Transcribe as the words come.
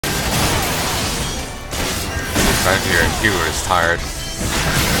Imagine your healer is tired.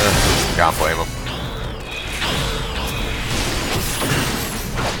 Can't blame him.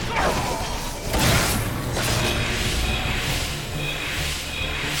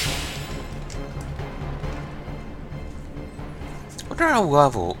 I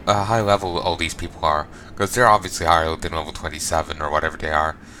wonder how high level all these people are, because they're obviously higher than level 27 or whatever they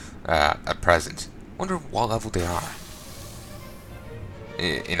are at present. I wonder what level they are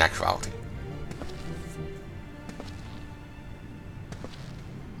in actuality.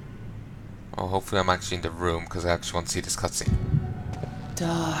 Oh, hopefully I'm actually in the room, because I actually want to see this cutscene.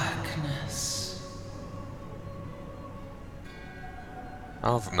 Darkness.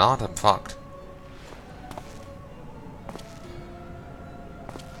 Oh, if I'm not, I'm fucked.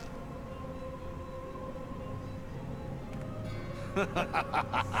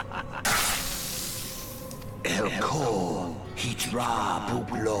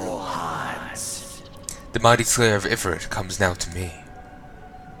 The mighty slayer of Ifrit comes now to me.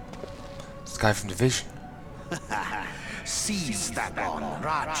 This guy from the vision. Seize that one,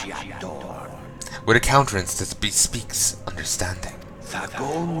 Rajyador. With a countenance that bespeaks understanding.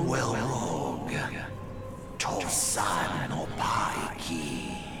 Thagon well rogue. Torsan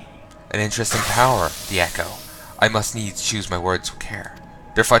opaiki. An interesting power, the Echo. I must needs choose my words with care.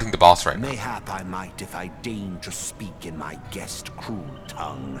 They're fighting the boss right now. Mayhap I might if I deign to speak in my guest cruel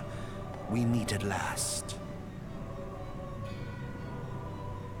tongue. We meet at last.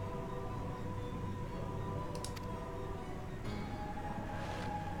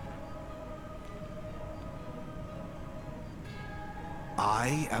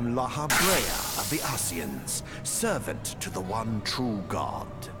 I am Lahabrea of the Asians, servant to the one true God.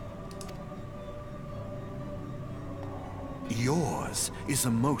 Yours is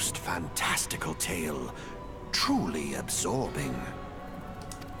a most fantastical tale, truly absorbing.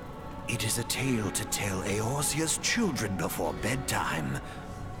 It is a tale to tell Eorzea's children before bedtime,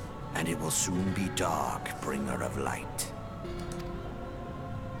 and it will soon be dark, bringer of light.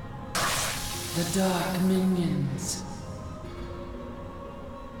 The dark minions.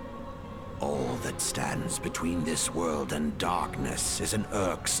 All that stands between this world and darkness is an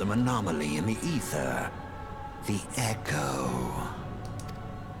irksome anomaly in the ether. The Echo.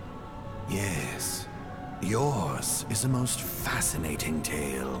 Yes, yours is a most fascinating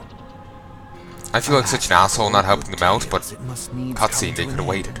tale. I feel like such an asshole not helping them out, but cutscene, they could have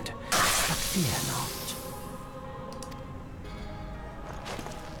waited. But fear not.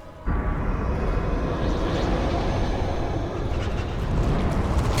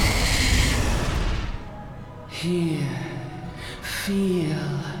 Here, feel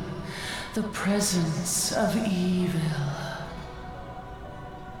the presence of evil.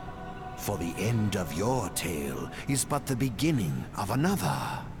 For the end of your tale is but the beginning of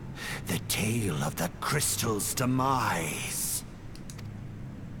another. The tale of the crystal's demise.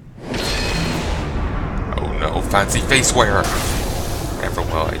 Oh no, fancy face wearer. Never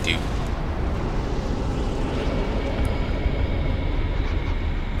will I do.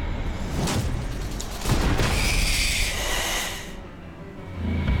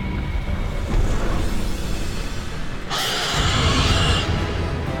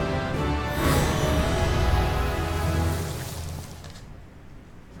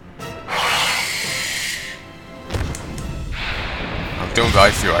 Don't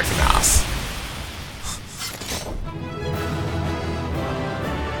I feel like an ass?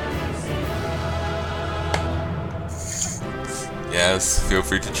 Yes, feel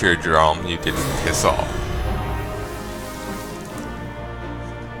free to cheer, Jerome. You can piss off.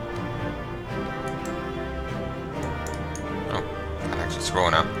 Oh, I'm actually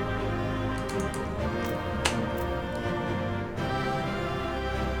scrolling out.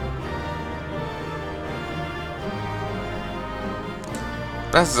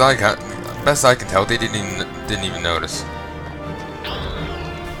 Best I can tell, they didn't even notice.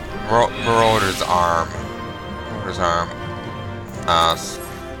 Marauder's arm. Marauder's arm. Ass.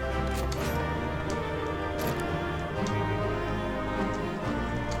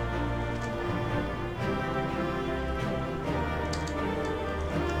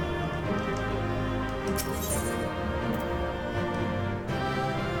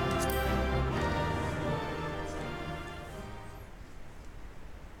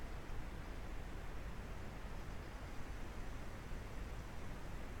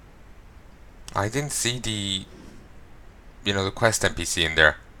 I didn't see the, the quest NPC in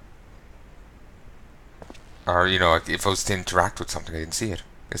there. Or, like if I was to interact with something, I didn't see it.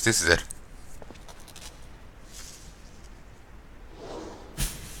 Guess this is it.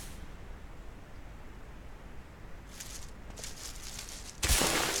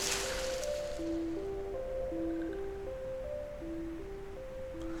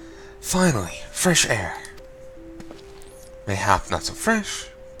 Finally, fresh air. Mayhap not so fresh,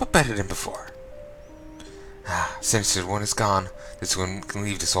 but better than before. Sinister one is gone. This one can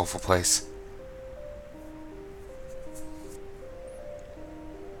leave this awful place.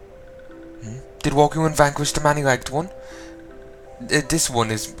 Did Walking One vanquish the many-legged one? This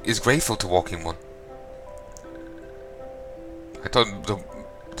one is grateful to Walking One. I thought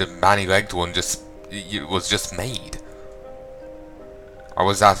the many-legged one was just made. Or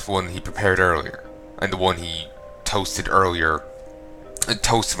was that one he prepared earlier? And the one he toasted earlier,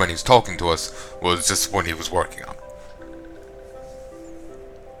 toasted when he was talking to us, was just one he was working on?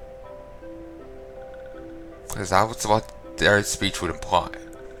 Is that what their speech would imply?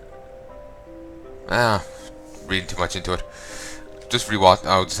 Reading too much into it.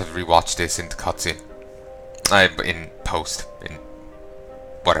 I'll just have to rewatch this in the cutscene. In post. In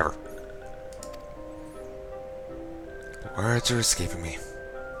whatever. The words are escaping me.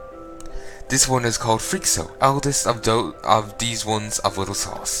 This one is called Freakso, eldest of these ones of Little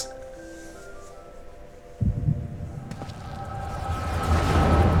Sauce.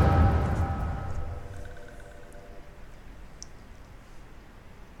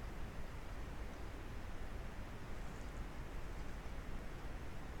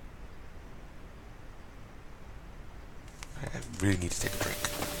 I really need to take a drink.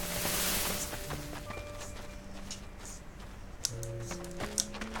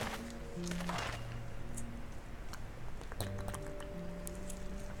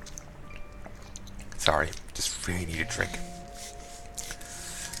 Sorry, just really need a drink.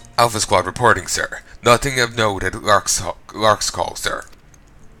 Alpha Squad reporting, sir. Nothing of note at Lark's call, sir.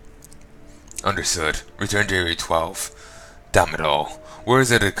 Understood. Return to Area 12. Damn it all. Where is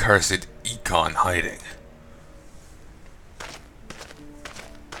that accursed Econ hiding?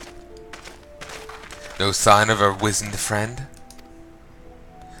 No sign of our wizened friend?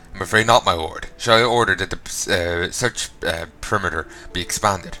 I'm afraid not, my lord. Shall I order that the search perimeter be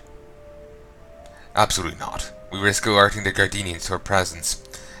expanded? Absolutely not. We risk alerting the Gardenians to our presence.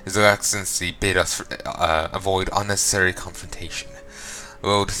 His Excellency bid us avoid unnecessary confrontation.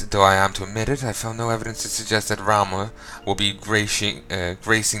 Though I am to admit it, I found no evidence to suggest that Rama will be gracing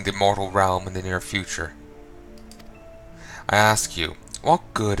the mortal realm in the near future. I ask you,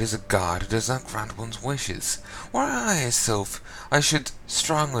 what good is a god who does not grant one's wishes? Were I a sylph, I should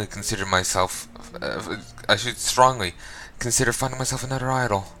strongly consider finding myself another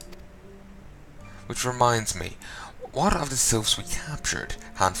idol. Which reminds me, what of the sylphs we captured?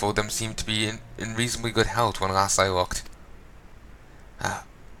 A handful of them seemed to be in reasonably good health when last I looked.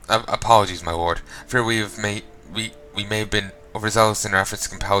 Apologies, my lord. Fear we may have been overzealous in our efforts to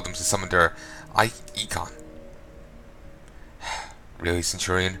compel them to summon their Econ. Really,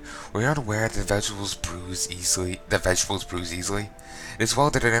 Centurion? Were you not aware that vegetables bruise easily? It is well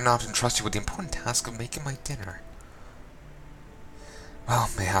that I did not entrust you with the important task of making my dinner. Well,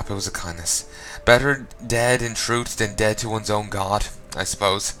 mayhap it was a kindness. Better dead in truth than dead to one's own god, I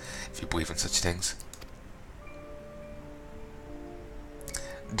suppose, if you believe in such things.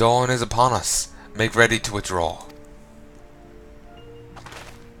 Dawn is upon us. Make ready to withdraw.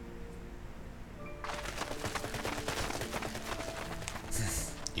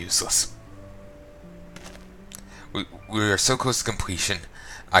 Useless. We are so close to completion,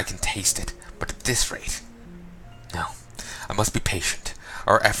 I can taste it, but at this rate... No, I must be patient.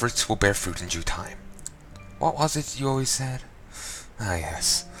 Our efforts will bear fruit in due time. What was it you always said? Ah,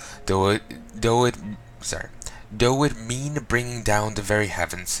 yes. Though it mean bringing down the very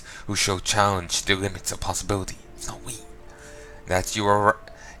heavens, who shall challenge the limits of possibility. It's not we. In that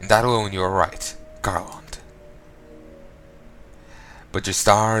alone you are right, Garland. But your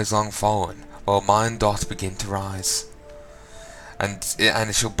star is long fallen, while mine doth begin to rise. And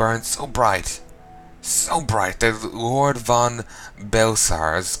it shall burn so bright that Lord von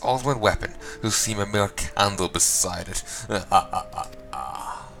Belsar's ultimate weapon will seem a mere candle beside it.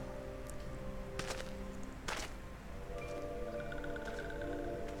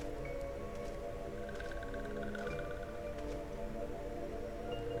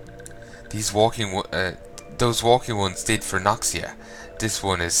 Those walking ones did for Noxia. This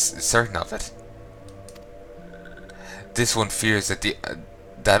one is certain of it. This one fears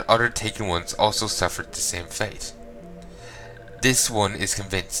that other taken ones also suffered the same fate. This one is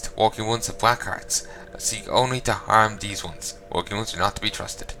convinced walking ones have black hearts, seek only to harm these ones. Walking ones are not to be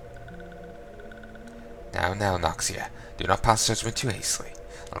trusted. Now, Noxia, do not pass judgment too hastily.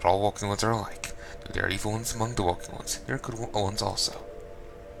 Not all walking ones are alike. Though there are evil ones among the walking ones, there are good ones also.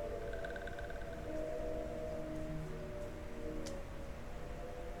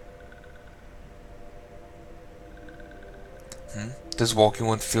 Does Walking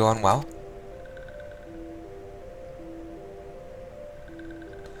One feel unwell?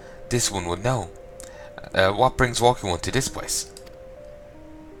 This one would know. What brings Walking One to this place?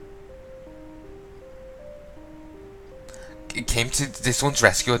 It came to this one's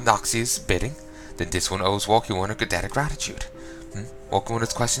rescue at Noxia's bidding. Then this one owes Walking One a good debt of gratitude. Walking One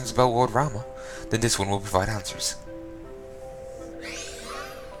has questions about Lord Rama. Then this one will provide answers.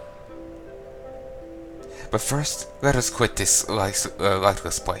 But first, let us quit this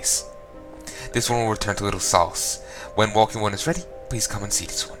lightless place. This one will return to Little Sauce. When Walking One is ready, please come and see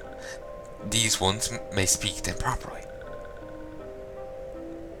this one. These ones may speak improperly.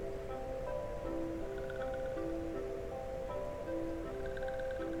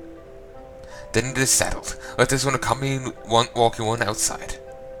 Then it is settled. Let this one accompany Walking One outside.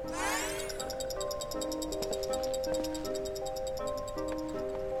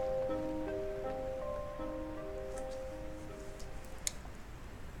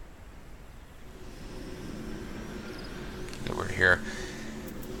 We're here.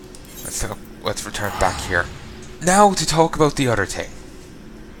 Let's return back here. Now to talk about the other thing.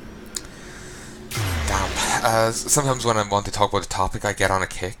 Damn. Sometimes when I want to talk about a topic, I get on a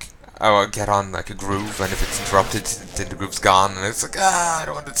kick. I get on like a groove, and if it's interrupted, then the groove's gone, and it's like, I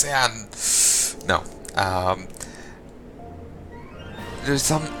don't want to say it. No. There's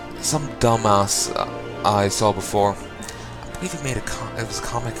some dumbass I saw before. I believe he made it was a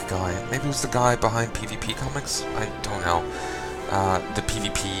comic guy. Maybe it was the guy behind PvP Comics. I don't know. The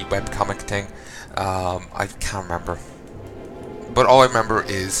PvP webcomic thing. I can't remember. But all I remember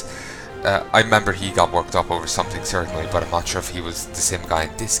is, I remember he got worked up over something, certainly, but I'm not sure if he was the same guy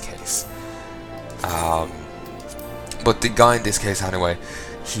in this case. But the guy in this case, anyway,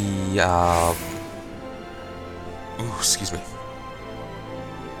 he, excuse me.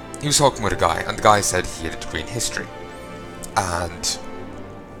 He was talking with a guy, and the guy said he had a degree in history. And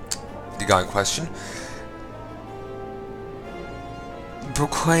the guy in question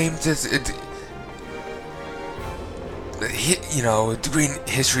proclaimed that a degree in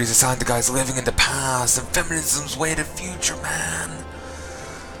history is assigned to guys living in the past, and feminism's way to the future, man.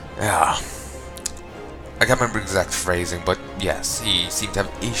 Yeah. I can't remember exact phrasing, but yes, he seemed to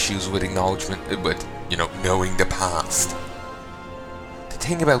have issues with acknowledgement, with, knowing the past. The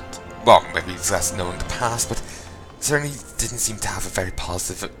thing about, well, maybe it's less knowing the past, but certainly didn't seem to have a very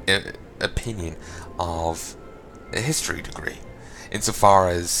positive opinion of a history degree, insofar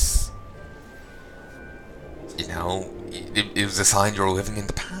as, it was assigned you're living in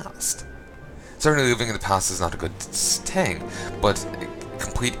the past. Certainly living in the past is not a good thing, but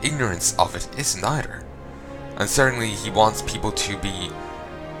complete ignorance of it isn't either. And certainly he wants people to be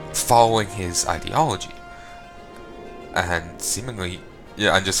following his ideology, and seemingly,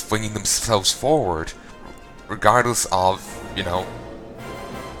 and just flinging themselves forward, regardless of,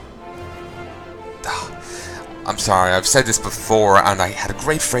 I'm sorry, I've said this before, and I had a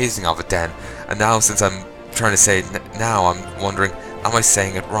great phrasing of it then, and now since I'm trying to say it now, I'm wondering, am I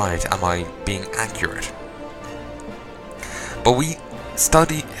saying it right? Am I being accurate? But we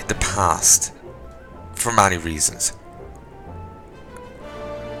study the past for many reasons.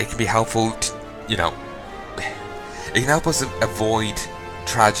 It can be helpful to, it can help us avoid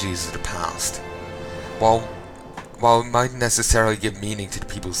tragedies of the past. While it mightn't necessarily give meaning to the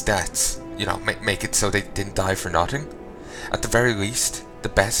people's deaths, make it so they didn't die for nothing, at the very least, the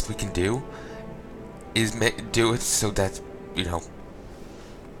best we can do is do it so that,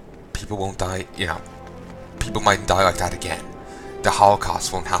 people won't die, people mightn't die like that again. The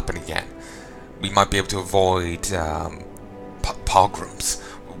Holocaust won't happen again. We might be able to avoid pogroms.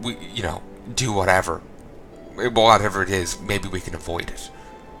 We, do whatever it is, maybe we can avoid it.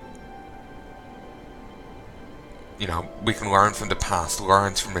 We can learn from the past,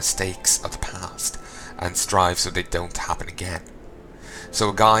 learn from mistakes of the past, and strive so they don't happen again. So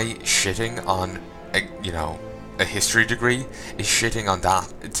a guy shitting on, a history degree is shitting on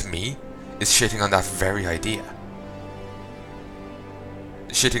that, to me, is shitting on that very idea.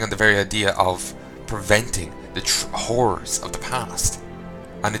 Shitting on the very idea of preventing the horrors of the past.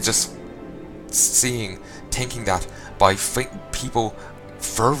 And it's just thinking that by people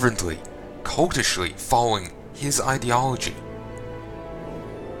fervently, cultishly following his ideology,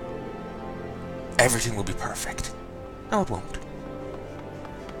 everything will be perfect. No, it won't.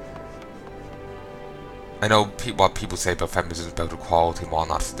 I know what people say about feminism, about equality and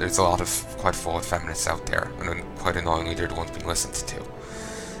whatnot. There's a lot of quite flawed feminists out there, and quite annoyingly, they're the ones being listened to.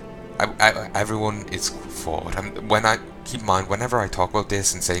 Everyone is flawed. And keep in mind, whenever I talk about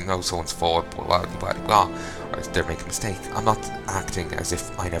this and say, no, someone's flawed, blah, blah, blah, or they're making a mistake, I'm not acting as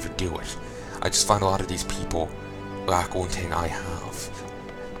if I never do it. I just find a lot of these people, lack one thing I have: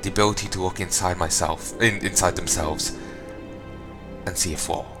 the ability to look inside myself, inside themselves, and see a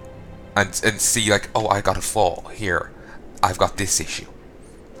flaw, and see like, oh, I got a flaw here. I've got this issue.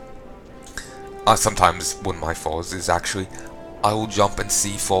 Sometimes one of my flaws is actually, I will jump and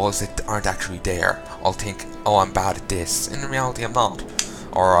see flaws that aren't actually there. I'll think, oh, I'm bad at this. In reality, I'm not.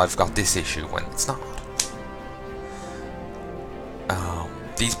 Or I've got this issue when it's not.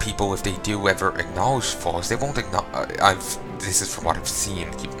 These people, if they do ever acknowledge flaws, they won't acknowledge. This is from what I've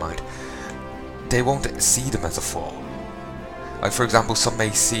seen. Keep in mind, they won't see them as a flaw. Like, for example, some may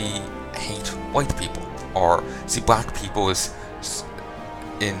hate white people, or see black people as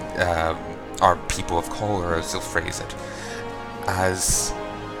or people of color, as they'll phrase it, as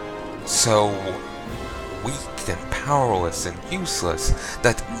so weak and powerless and useless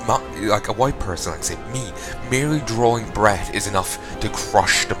that, like a white person, like say me, merely drawing breath is enough to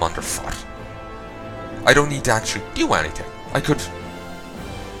crush them underfoot. I don't need to actually do anything. I could,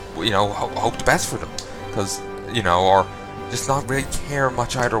 hope the best for them, because, or just not really care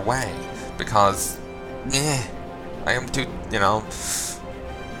much either way, because, I am too,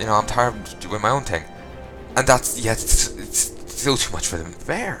 I'm tired of doing my own thing, and that's, it's still too much for them to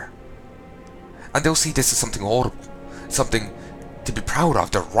bear. And they'll see this as something audible, something to be proud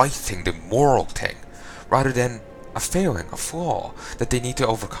of, the right thing, the moral thing, rather than a failing, a flaw that they need to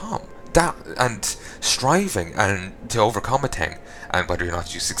overcome. That, and striving and to overcome a thing, and whether or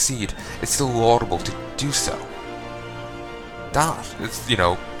not you succeed, it's still laudable to do so. That is,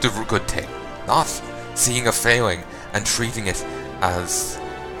 the good thing, not seeing a failing and treating it as,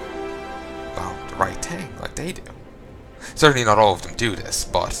 well, the right thing, like they do. Certainly not all of them do this,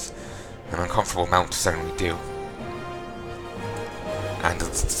 but an uncomfortable amount certainly do. And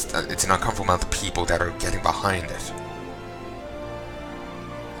it's an uncomfortable amount of people that are getting behind it.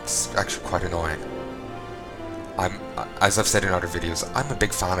 It's actually quite annoying. As I've said in other videos, I'm a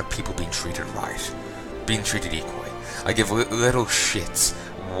big fan of people being treated right, being treated equally. I give little shits.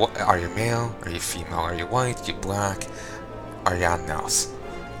 Are you male? Are you female? Are you white? Are you black? Are you anything else?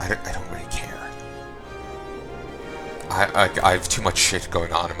 I don't really care. I have too much shit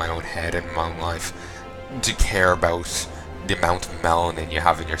going on in my own head and in my own life to care about the amount of melanin you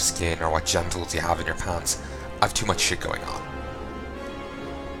have in your skin or what genitals you have in your pants. I have too much shit going on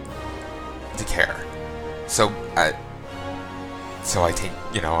to care. So I think,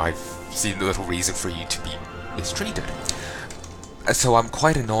 I've seen little reason for you to be mistreated. So I'm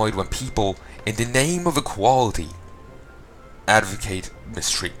quite annoyed when people, in the name of equality, advocate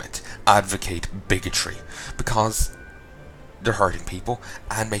mistreatment, advocate bigotry, because they're hurting people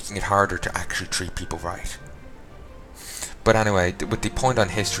and making it harder to actually treat people right. But anyway, what the point on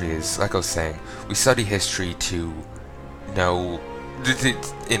history is, like I was saying, we study history to know,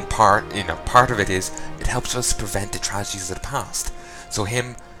 in part, part of it is, it helps us prevent the tragedies of the past. So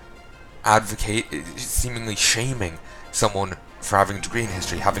him seemingly shaming someone for having a degree in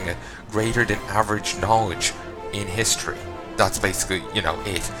history, having a greater than average knowledge in history, that's basically,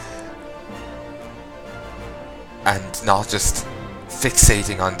 it. And not just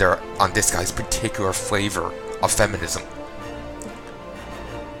fixating on this guy's particular flavor of feminism.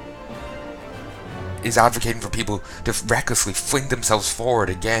 Is advocating for people to recklessly fling themselves forward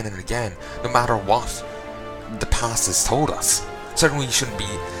again and again, no matter what the past has told us. Certainly we shouldn't be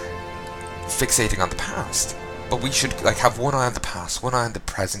fixating on the past, but we should have one eye on the past, one eye on the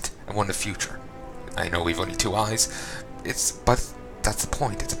present, and one on the future. I know we've only two eyes, but that's the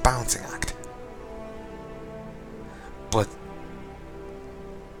point, it's a balancing act. But,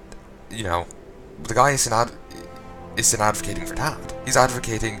 the guy isn't advocating for that. He's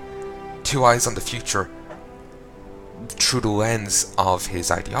advocating two eyes on the future through the lens of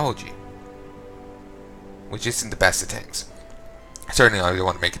his ideology, which isn't the best of things. Certainly I don't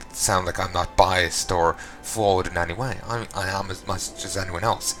want to make it sound like I'm not biased or flawed in any way. I am as much as anyone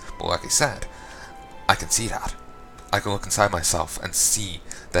else, but like I said, I can see that. I can look inside myself and see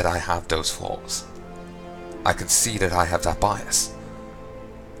that I have those flaws. I can see that I have that bias.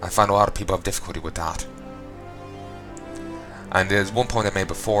 I find a lot of people have difficulty with that. And there's one point I made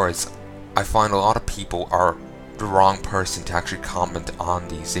before is, I find a lot of people are the wrong person to actually comment on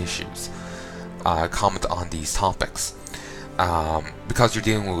these issues, comment on these topics, because you're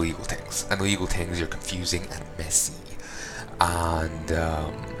dealing with legal things, and legal things are confusing and messy. And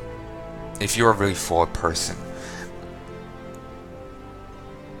if you're a really flawed person,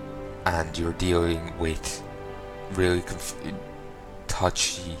 and you're dealing with really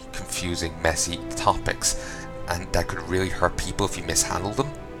touchy, confusing, messy topics, and that could really hurt people if you mishandle them,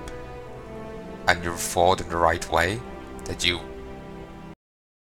 and you're flawed in the right way, that you